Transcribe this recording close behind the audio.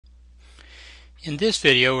In this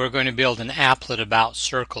video we're going to build an applet about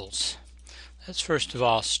circles. Let's first of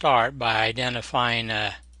all start by identifying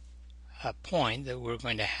a point that we're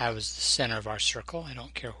going to have as the center of our circle. I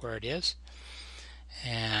don't care where it is.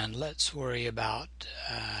 And let's worry about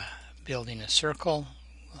building a circle.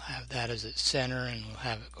 We'll have that as its center and we'll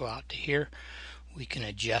have it go out to here. We can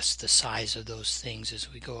adjust the size of those things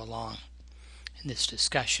as we go along in this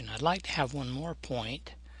discussion. I'd like to have one more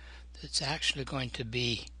point that's actually going to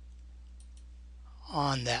be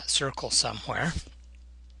on that circle somewhere,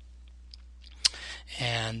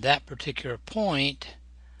 and that particular point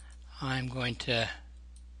I'm going to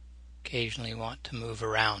occasionally want to move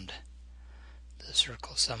around the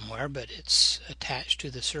circle somewhere, but it's attached to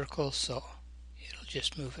the circle, so it'll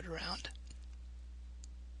just move it around.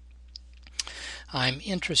 I'm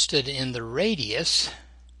interested in the radius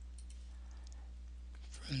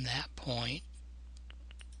from that point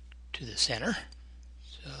to the center,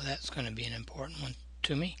 so that's going to be an important one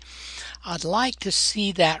to me. I'd like to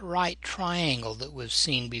see that right triangle that we've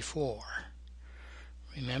seen before.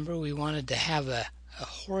 Remember, we wanted to have a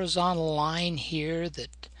horizontal line here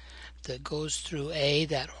that goes through A.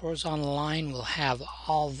 That horizontal line will have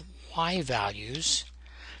all y values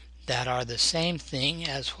that are the same thing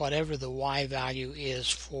as whatever the y value is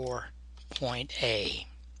for point A.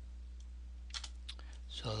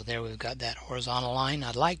 So there we've got that horizontal line.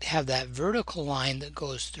 I'd like to have that vertical line that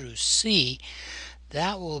goes through C.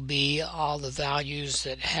 That will be all the values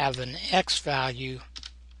that have an x value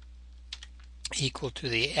equal to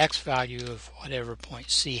the x value of whatever point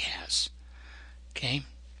C has. Okay?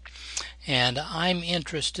 And I'm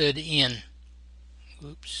interested in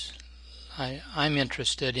I'm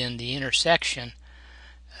interested in the intersection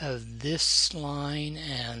of this line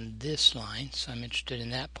and this line, so I'm interested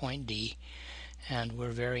in that point D. And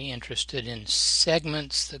we're very interested in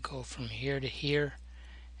segments that go from here to here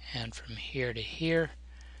and from here to here.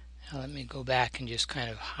 Now let me go back and just kind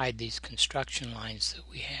of hide these construction lines that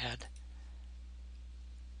we had.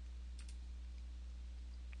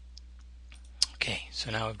 Okay, so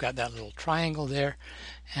now we've got that little triangle there,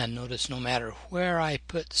 and notice no matter where I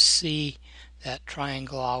put C, that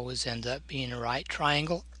triangle always ends up being a right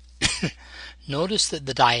triangle. Notice that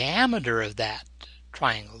the diameter of that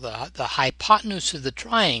triangle, the hypotenuse of the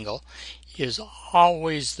triangle, is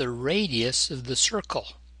always the radius of the circle,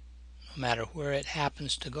 no matter where it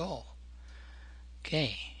happens to go.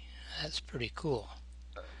 Okay, that's pretty cool.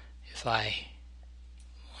 If I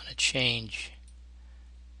want to change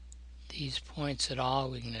these points at all,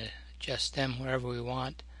 we can adjust them wherever we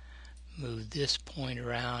want, move this point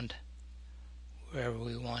around wherever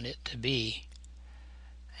we want it to be,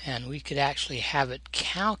 and we could actually have it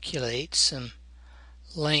calculate some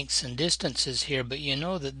lengths and distances here, but you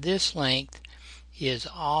know that this length is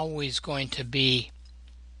always going to be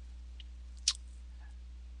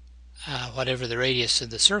whatever the radius of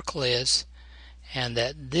the circle is, and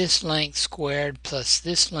that this length squared plus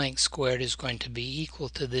this length squared is going to be equal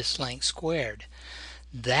to this length squared.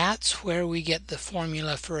 That's where we get the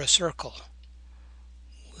formula for a circle.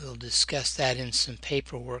 We'll discuss that in some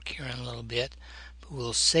paperwork here in a little bit, but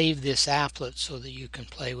we'll save this applet so that you can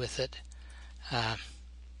play with it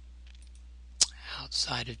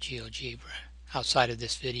outside of GeoGebra, outside of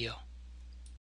this video.